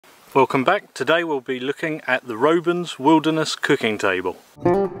Welcome back. Today we'll be looking at the Robens Wilderness Cooking Table.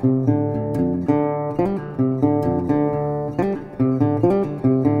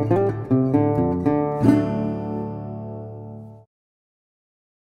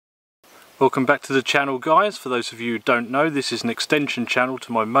 Welcome back to the channel, guys. For those of you who don't know, this is an extension channel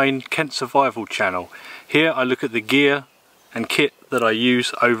to my main Kent Survival channel. Here I look at the gear and kit that I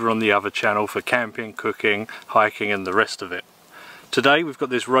use over on the other channel for camping, cooking, hiking and the rest of it. Today we've got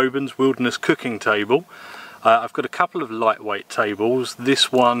this Robens Wilderness Cooking Table. I've got a couple of lightweight tables.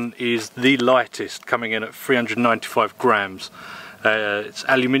 This one is the lightest, coming in at 395 grams. It's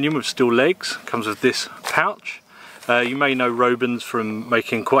aluminium with steel legs, comes with this pouch. You may know Robens from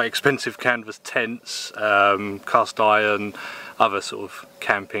making quite expensive canvas tents, cast iron, other sort of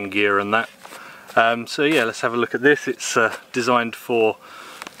camping gear and that. So yeah, let's have a look at this. It's designed for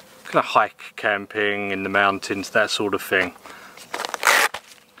kind of hike camping in the mountains, that sort of thing.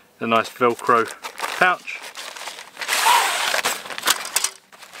 A nice Velcro pouch.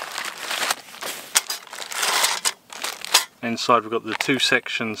 Inside we've got the two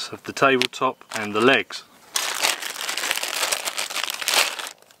sections of the tabletop and the legs.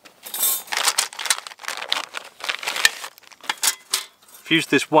 I've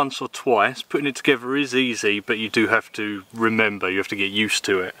used this once or twice. Putting it together is easy, but you do have to remember, you have to get used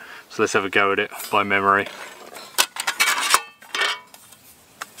to it. So let's have a go at it by memory.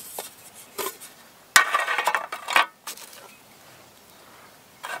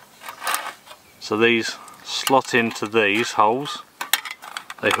 So these slot into these holes,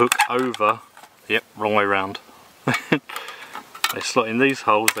 they hook over, yep, wrong way round. They slot in these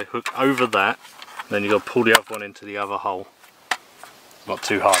holes, they hook over that, then you've got to pull the other one into the other hole. Not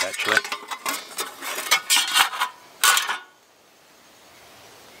too hard actually.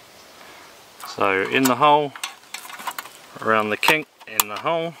 So in the hole, around the kink in the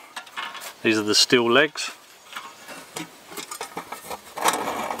hole, these are the steel legs.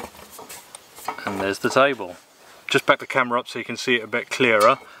 And there's the table. Just back the camera up so you can see it a bit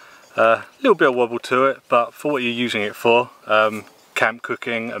clearer. A little bit of wobble to it, but for what you're using it for, camp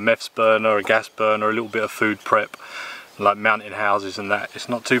cooking, a meths burner, a gas burner, a little bit of food prep, like mountain houses and that, it's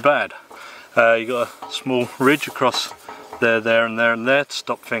not too bad. You got a small ridge across there, there and there and there to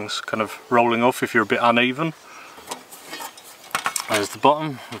stop things kind of rolling off if you're a bit uneven. There's the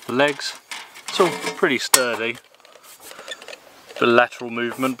bottom with the legs. It's all pretty sturdy. Bit of lateral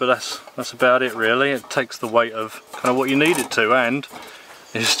movement, but that's about it really. It takes the weight of kind of what you need it to, and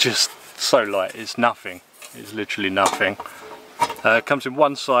it's just so light. It's nothing. It's literally nothing. It comes in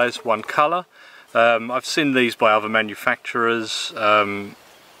one size, one colour. I've seen these by other manufacturers. I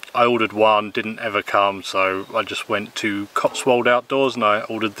ordered one, didn't ever come, so I just went to Cotswold Outdoors and I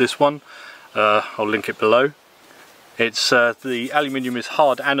ordered this one. I'll link it below. It's the aluminium is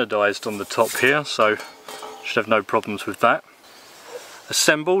hard anodised on the top here, so should have no problems with that.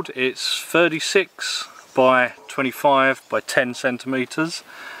 Assembled, it's 36 by 25 by 10 centimeters,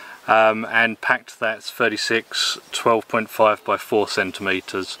 and packed, that's 36 12.5 by 4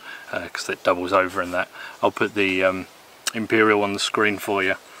 centimeters, because it doubles over in that. I'll put the Imperial on the screen for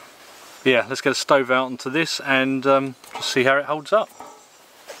you. Yeah, let's get a stove out onto this and just see how it holds up.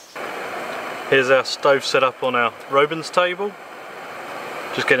 Here's our stove set up on our Robens table.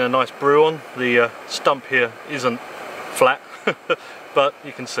 Just getting a nice brew on. The stump here isn't flat. But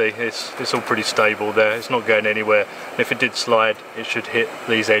you can see it's all pretty stable there, it's not going anywhere. And if it did slide, it should hit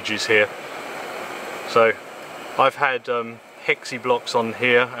these edges here. So I've had hexi blocks on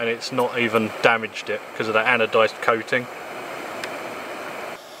here and it's not even damaged it because of that anodized coating.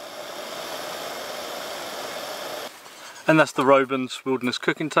 And that's the Robens Wilderness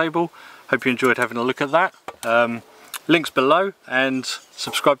Cooking Table. Hope you enjoyed having a look at that. Links below, and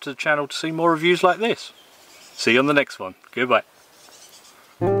subscribe to the channel to see more reviews like this. See you on the next one. Goodbye.